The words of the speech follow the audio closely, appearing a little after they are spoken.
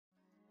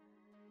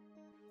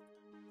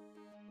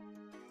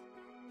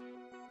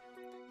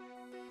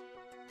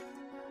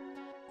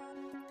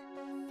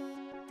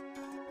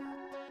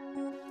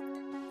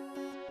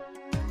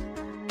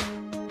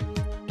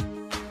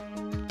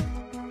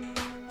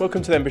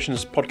Welcome to the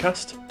Ambitions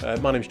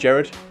podcast. My name's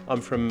Jared.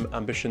 I'm from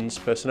Ambitions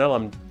Personnel.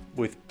 I'm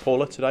with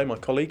Paula today, my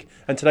colleague,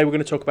 and today we're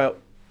going to talk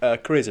about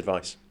careers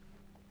advice.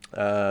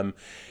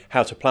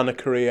 How to plan a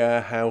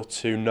career, how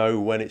to know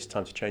when it's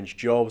time to change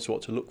jobs,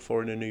 what to look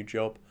for in a new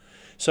job.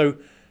 So,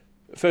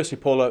 firstly,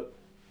 Paula,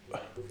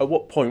 at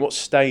what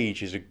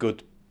stage is a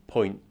good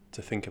point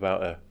to think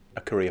about a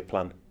career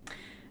plan?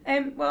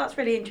 Well, that's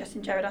really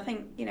interesting, Jared. I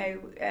think,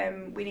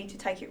 we need to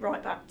take it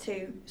right back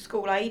to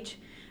school age.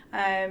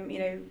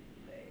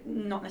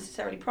 Not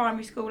necessarily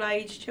primary school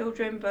age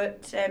children,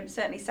 but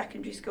certainly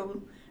secondary school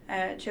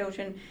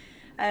children.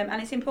 And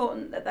it's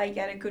important that they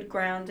get a good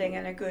grounding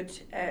and a good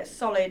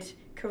solid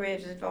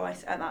careers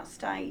advice at that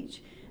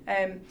stage.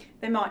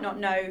 They might not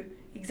know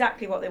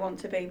exactly what they want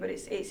to be, but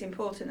it's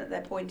important that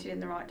they're pointed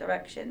in the right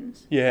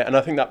directions. Yeah, and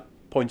I think that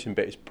pointing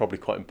bit is probably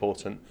quite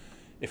important.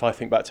 If I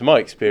think back to my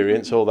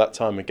experience all that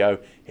time ago,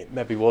 it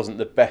maybe wasn't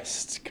the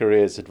best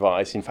careers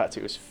advice. In fact,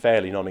 it was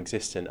fairly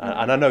non-existent.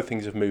 And I know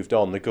things have moved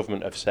on. The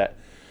government have set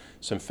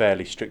some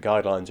fairly strict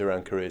guidelines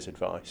around careers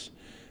advice.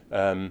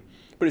 But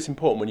it's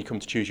important when you come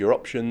to choose your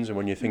options and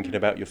when you're thinking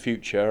about your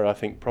future. I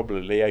think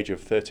probably the age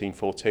of 13,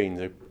 14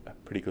 is a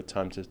pretty good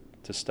time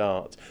to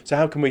start. So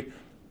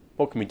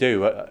what can we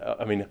do?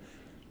 I mean,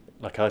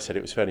 like I said,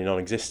 it was fairly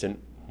non-existent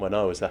when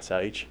I was that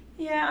age.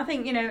 Yeah, I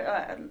think,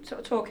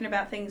 sort of talking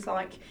about things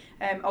like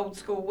old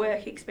school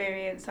work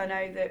experience. I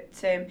know that,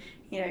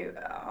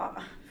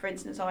 for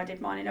instance, I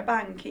did mine in a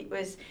bank. It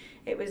was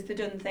the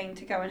done thing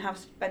to go and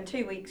spend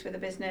 2 weeks with a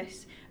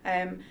business,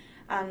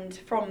 and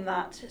from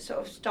that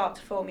sort of start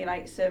to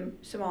formulate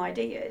some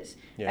ideas.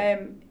 Yeah.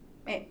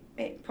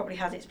 It probably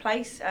has its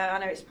place. I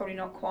know it's probably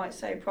not quite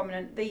so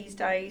prominent these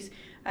days,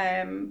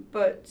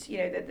 but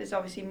there's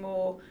obviously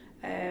more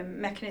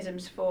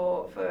mechanisms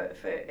for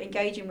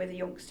engaging with the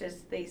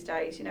youngsters these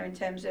days, in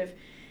terms of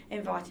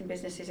inviting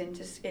businesses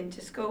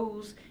into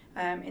schools,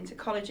 into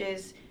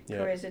colleges,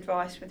 careers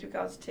advice with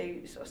regards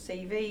to sort of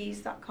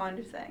CVs, that kind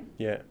of thing.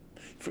 Yeah.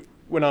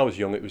 When I was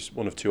young, it was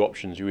one of two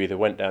options. You either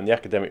went down the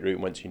academic route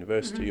and went to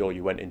university, or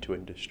you went into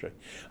industry.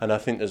 And I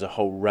think there's a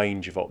whole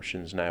range of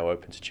options now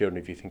open to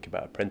children if you think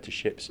about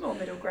apprenticeships. More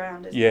middle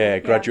ground, isn't it?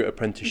 it? Graduate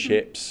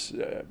apprenticeships,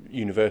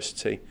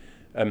 university.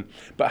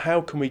 But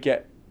how can we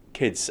get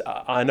kids?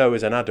 I know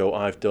as an adult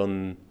I've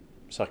done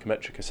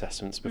psychometric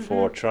assessments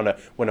before,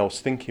 when I was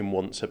thinking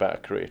once about a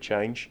career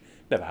change.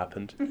 Never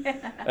happened.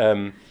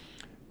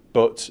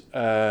 But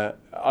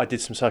I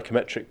did some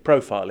psychometric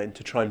profiling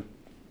to try and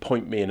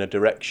point me in a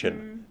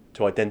direction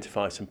to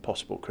identify some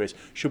possible careers.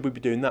 Should we be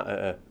doing that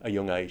at a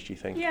young age, do you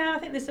think? Yeah, I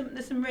think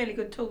there's some really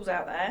good tools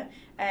out there,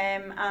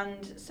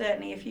 and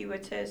certainly if you were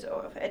to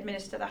sort of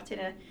administer that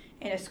in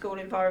a school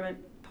environment,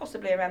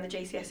 possibly around the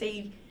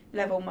GCSE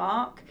level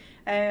mark,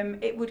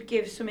 it would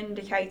give some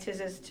indicators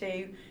as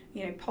to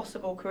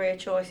possible career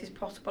choices,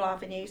 possible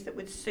avenues that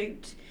would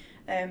suit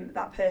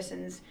that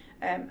person's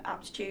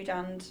aptitude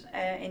and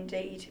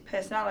indeed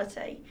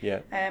personality. Yeah.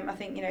 I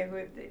think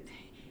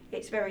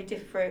it's very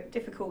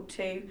difficult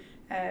to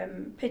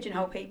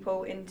pigeonhole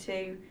people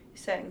into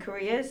certain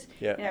careers.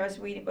 Yeah. As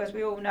we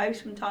all know,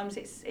 sometimes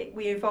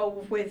we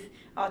evolve with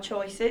our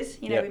choices.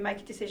 We make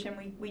a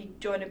decision, we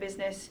join a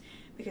business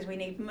because we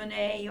need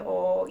money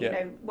or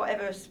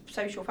whatever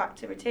social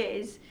factor it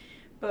is,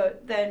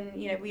 but then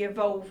we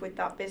evolve with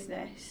that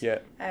business. Yeah.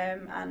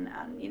 And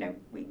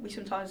we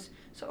sometimes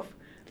sort of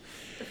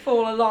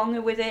fall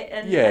along with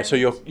it. So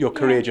your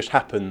career just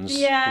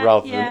happens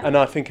rather than, and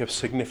I think a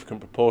significant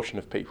proportion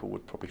of people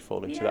would probably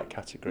fall into that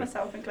category.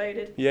 Myself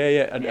included.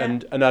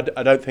 And I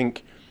don't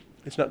think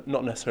it's not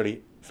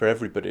necessarily for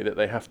everybody that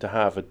they have to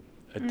have a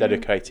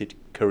dedicated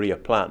career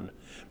plan,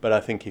 but I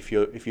think if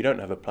you don't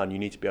have a plan, you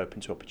need to be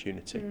open to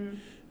opportunity.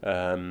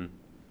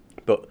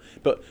 But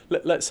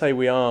let's say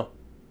we are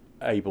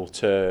able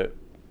to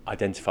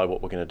identify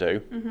what we're going to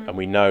do, and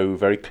we know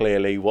very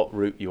clearly what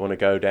route you want to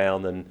go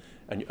down,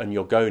 and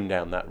you're going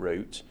down that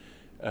route.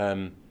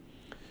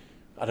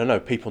 I don't know,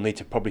 people need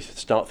to probably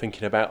start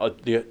thinking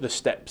about the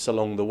steps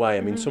along the way.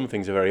 I mean, some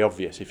things are very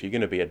obvious. If you're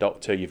going to be a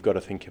doctor, you've got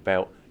to think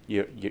about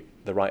the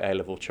right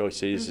A-level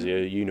choices,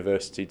 your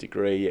university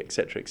degree,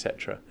 etc.,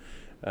 etc.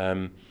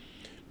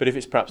 But if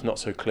it's perhaps not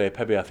so clear,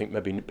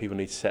 maybe people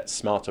need to set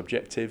smart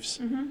objectives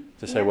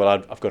to say, well,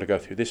 I've got to go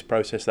through this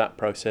process, that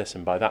process,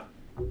 and by that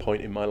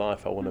point in my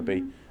life, I want to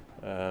be,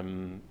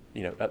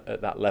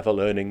 at that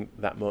level, earning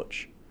that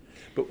much.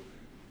 But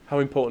how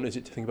important is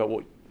it to think about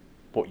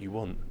what you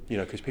want?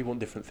 Because people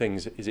want different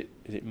things. Is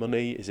it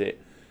money? Is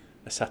it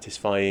a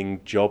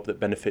satisfying job that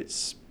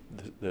benefits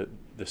the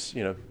That's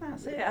it. I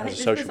has think a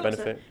social there's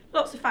benefit?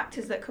 Lots of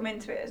factors that come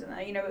into it, isn't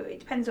there?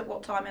 It depends at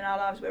what time in our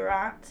lives we're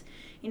at.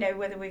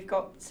 Whether we've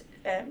got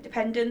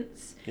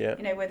dependents.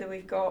 Whether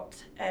we've got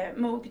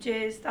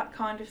mortgages, that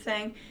kind of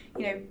thing.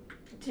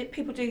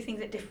 People do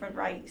things at different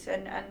rates,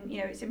 and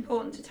it's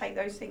important to take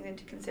those things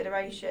into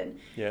consideration.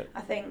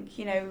 I think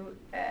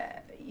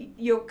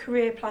your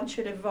career plan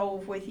should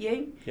evolve with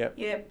you.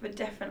 But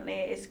definitely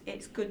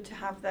it's good to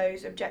have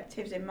those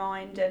objectives in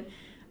mind,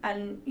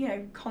 and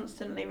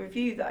constantly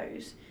review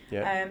those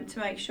Yeah. to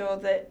make sure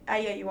that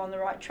A, are you on the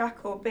right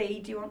track, or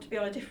B, do you want to be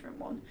on a different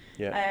one?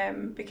 Yeah.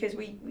 Because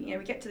we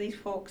get to these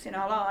forks in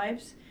our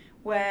lives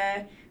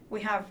where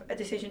we have a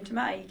decision to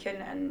make,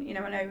 and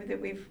I know that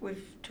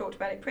we've talked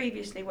about it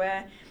previously,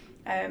 where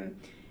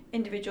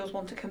individuals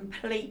want a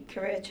complete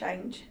career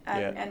change,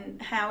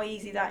 and how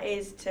easy that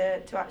is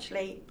to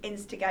actually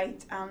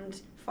instigate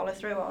and follow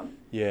through on.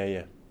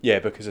 Yeah,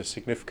 because a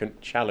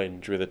significant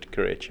challenge with a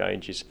career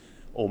change is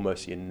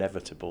almost the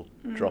inevitable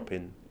drop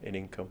in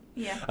income.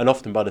 Yeah. And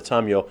often by the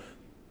time you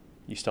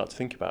start to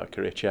think about a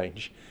career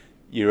change,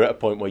 you're at a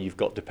point where you've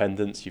got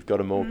dependents, you've got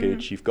a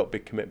mortgage, you've got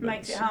big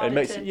commitments. Makes it harder.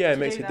 It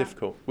makes it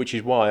difficult, which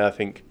is why I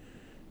think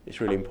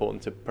it's really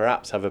important to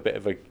perhaps have a bit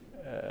of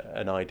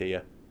an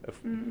idea of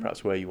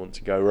perhaps where you want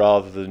to go,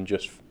 rather than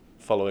just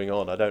following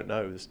on. I don't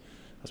know. There's,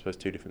 I suppose,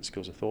 two different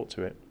schools of thought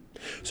to it.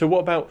 So what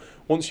about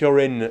once you're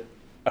in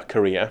a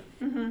career,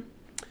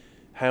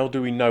 how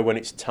do we know when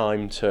it's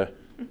time to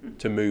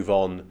move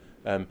on?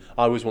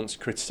 I was once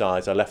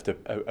criticised. I left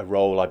a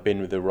role. I'd been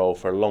with the role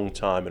for a long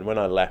time, and when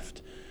I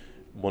left,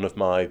 one of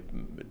my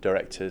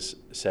directors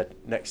said,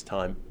 next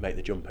time make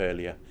the jump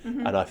earlier,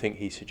 and I think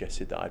he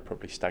suggested that I'd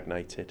probably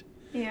stagnated.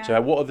 Yeah. So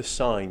what are the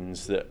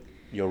signs that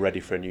you're ready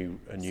for a new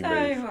move?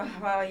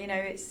 Well,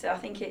 I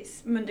think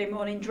it's Monday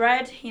morning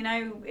dread.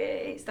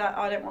 It's that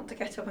I don't want to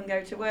get up and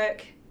go to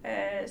work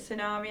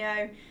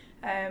scenario,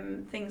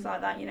 things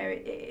like that.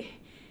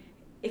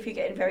 If you're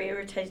getting very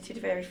irritated,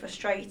 very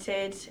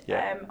frustrated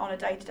on a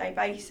day-to-day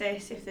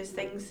basis, if there's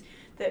things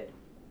that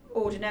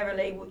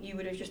ordinarily you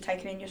would have just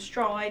taken in your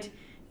stride,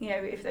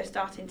 if they're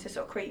starting to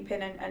sort of creep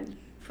in and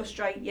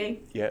frustrate you,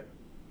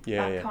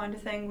 that kind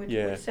of thing would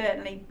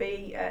certainly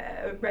be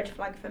a red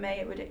flag for me.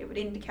 It would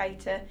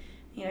indicate a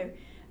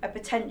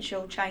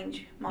potential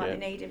change might be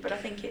needed. But I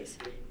think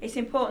it's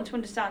important to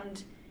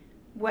understand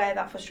where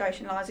that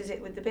frustration lies. Is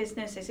it with the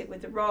business? Is it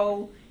with the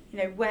role?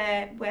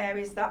 Where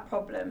is that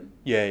problem?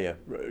 Yeah.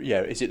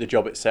 Is it the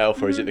job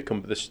itself, or is it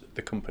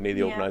the company,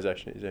 the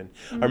organisation it's in?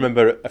 I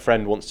remember a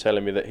friend once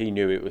telling me that he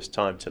knew it was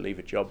time to leave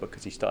a job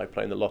because he started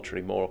playing the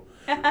lottery more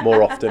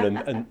often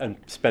and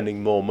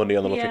spending more money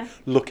on the lottery,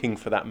 looking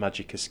for that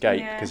magic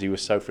escape because he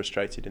was so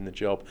frustrated in the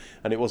job.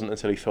 And it wasn't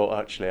until he thought,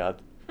 actually,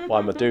 why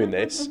am I doing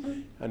this?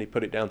 And he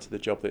put it down to the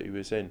job that he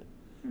was in.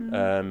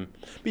 And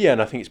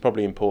I think it's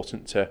probably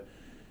important to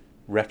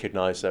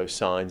recognise those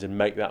signs and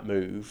make that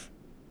move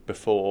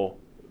before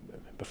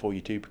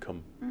you do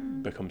become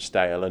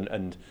stale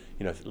and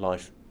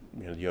life,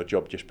 your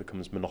job just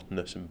becomes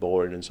monotonous and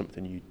boring and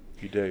something you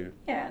do.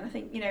 Yeah, and I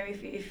think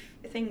if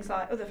things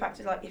like other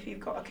factors, like if you've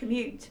got a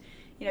commute,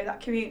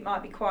 that commute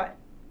might be quite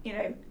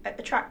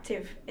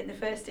attractive in the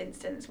first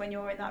instance when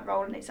you're in that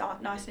role and it's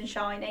nice and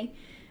shiny,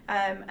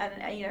 and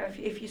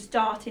if you're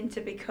starting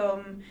to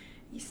become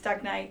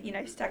stagnate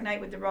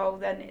with the role,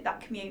 then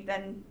that commute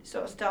then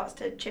sort of starts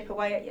to chip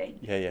away at you.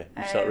 You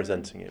start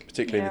resenting it,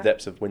 particularly in the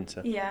depths of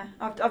winter.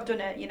 I've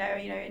done it.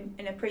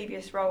 In a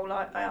previous role,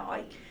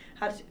 I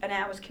had an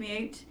hour's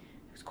commute.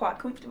 I was quite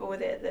comfortable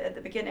with it at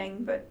the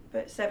beginning, but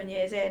 7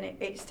 years in,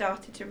 it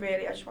started to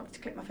really, I just wanted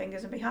to click my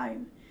fingers and be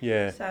home.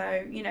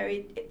 So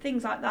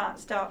things like that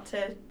start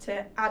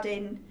to add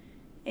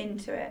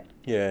into it.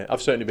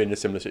 I've certainly been in a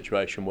similar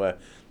situation where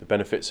the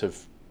benefits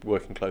of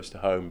working close to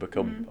home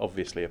become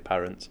obviously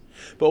apparent,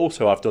 but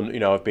also I've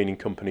been in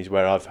companies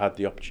where I've had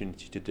the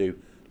opportunity to do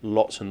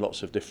lots and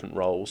lots of different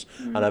roles,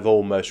 and I've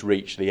almost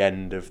reached the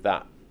end of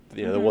that.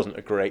 There wasn't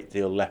a great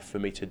deal left for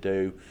me to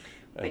do.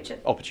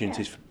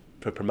 Opportunities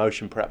for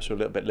promotion perhaps were a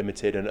little bit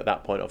limited, and at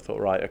that point I thought,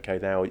 right, okay,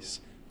 now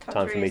it's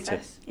time for me to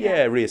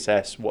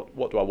reassess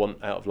what do I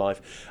want out of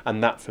life.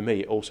 And that for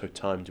me also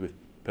timed with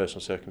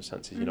personal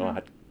circumstances. I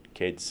had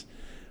kids.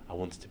 I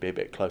wanted to be a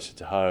bit closer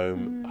to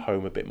home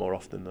a bit more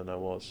often than I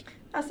was.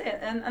 That's it,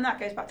 and that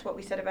goes back to what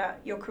we said about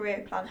your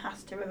career plan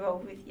has to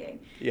evolve with you.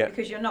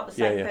 Because you're not the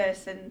same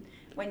person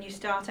when you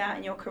start out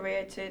in your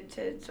career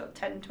to sort of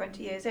 10,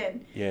 20 years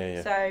in.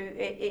 So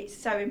it's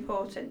so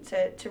important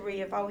to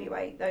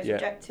reevaluate those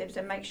objectives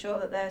and make sure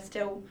that they're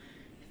still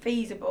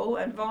feasible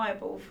and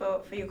viable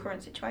for your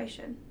current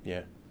situation.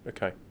 Yeah,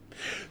 okay.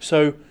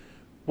 So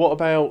what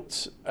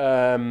about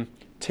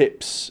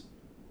tips?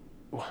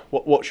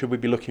 What should we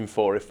be looking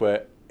for if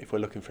we're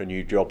looking for a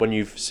new job? When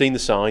you've seen the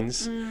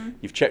signs,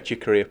 you've checked your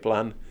career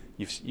plan,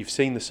 you've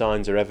seen the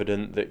signs are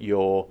evident that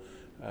you're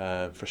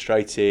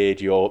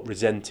frustrated, you're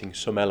resenting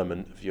some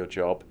element of your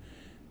job.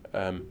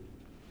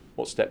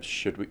 What steps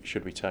should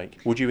we take?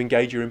 Would you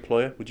engage your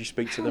employer? Would you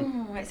speak to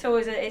them? It's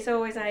always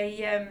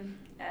a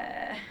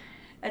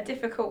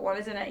difficult one,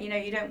 isn't it?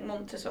 You don't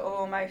want to sort of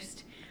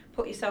almost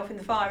put yourself in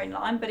the firing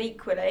line, but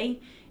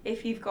equally,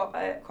 if you've got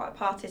quite a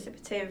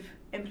participative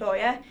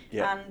employer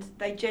and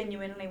they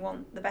genuinely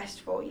want the best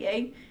for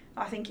you,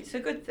 I think it's a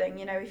good thing.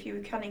 If you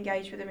can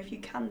engage with them, if you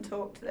can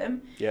talk to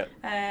them.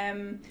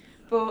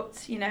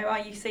 But are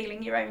you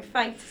sealing your own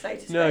fate, so to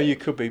speak? No, you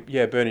could be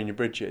burning your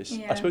bridges.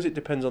 I suppose it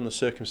depends on the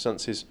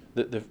circumstances,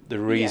 that the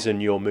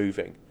reason you're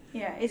moving.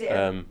 Is it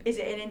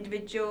an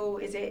individual?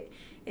 Is it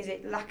Is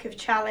it lack of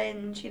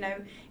challenge? You know,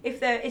 if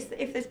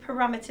there's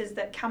parameters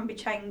that can be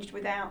changed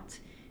without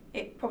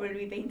it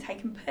probably being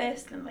taken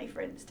personally,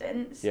 for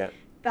instance, yeah.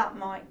 that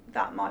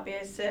might be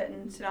a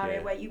certain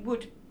scenario where you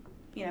would,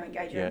 you know,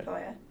 engage your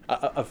employer.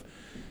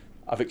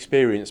 I've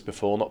experienced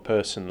before, not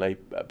personally,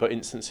 but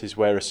instances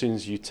where as soon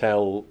as you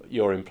tell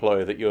your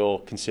employer that you're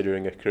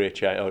considering a career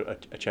change or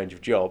a change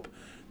of job,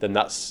 then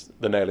that's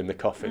the nail in the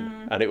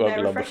coffin, and it won't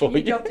be long before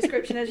your job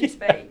description as you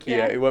speak.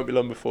 Yeah, it won't be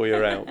long before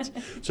you're out.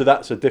 So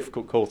that's a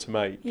difficult call to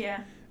make.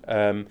 Yeah.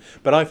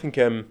 But I think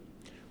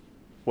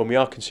when we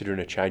are considering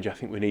a change, I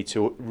think we need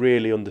to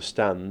really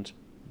understand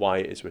why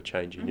it is we're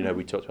changing. You know,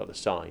 we talked about the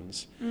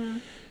signs,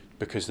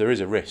 because there is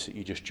a risk that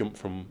you just jump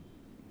from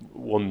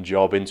one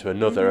job into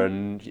another,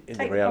 and in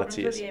the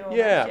reality it's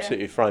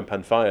absolutely frying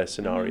pan fire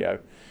scenario.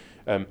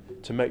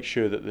 To make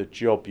sure that the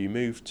job you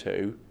move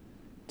to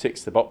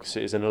ticks the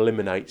boxes and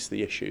eliminates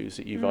the issues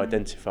that you've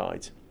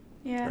identified.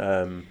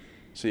 Yeah.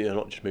 So you're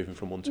not just moving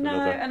from one to another.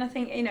 No, and I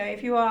think, you know,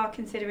 if you are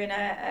considering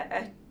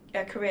a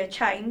career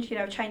change, you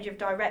know, a change of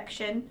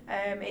direction,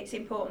 it's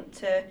important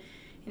to,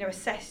 you know,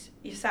 assess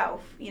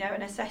yourself, you know,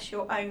 and assess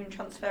your own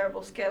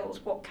transferable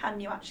skills. What can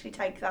you actually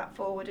take that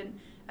forward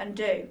and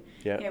do?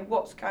 Yeah. You know,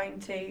 what's going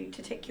to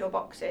tick your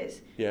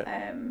boxes?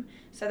 Yeah.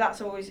 So that's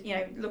always, you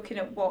know, looking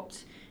at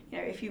what, you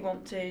know, if you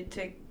want to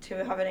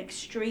have an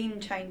extreme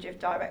change of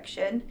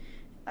direction,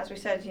 as we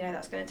said, you know,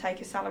 that's going to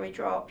take a salary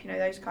drop, you know,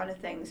 those kind of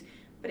things.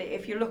 But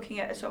if you're looking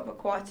at a sort of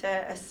quite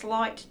a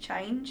slight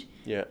change,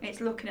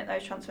 it's looking at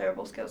those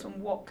transferable skills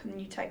and what can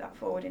you take that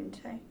forward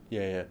into.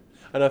 Yeah.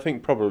 And I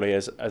think probably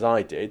as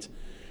I did,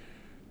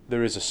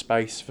 there is a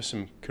space for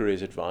some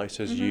careers advice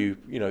as you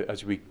know,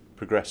 as we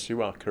progress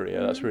through our career.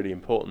 That's really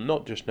important,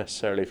 not just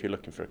necessarily if you're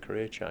looking for a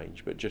career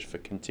change, but just for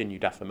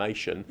continued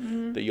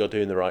affirmation that you're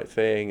doing the right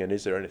thing, and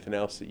is there anything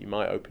else that you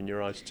might open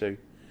your eyes to?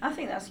 I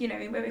think that's, you know,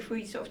 if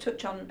we sort of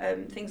touch on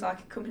things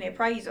like company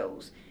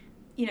appraisals,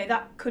 you know,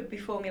 that could be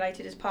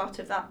formulated as part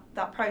of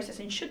that process,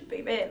 and should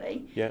be,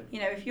 really. Yeah. You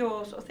know, if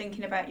you're sort of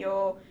thinking about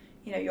your,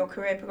 you know, your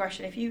career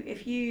progression,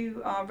 if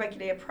you are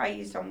regularly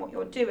appraised on what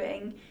you're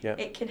doing,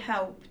 it can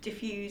help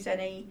diffuse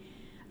any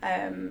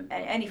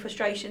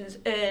frustrations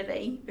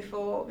early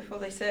before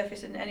they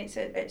surface, and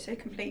it's a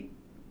complete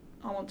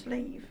I want to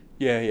leave.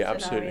 Yeah, scenario.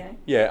 absolutely.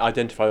 Yeah,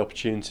 identify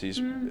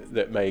opportunities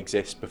that may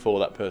exist before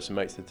that person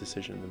makes the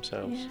decision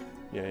themselves.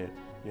 Yeah,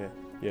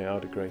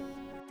 I'd agree.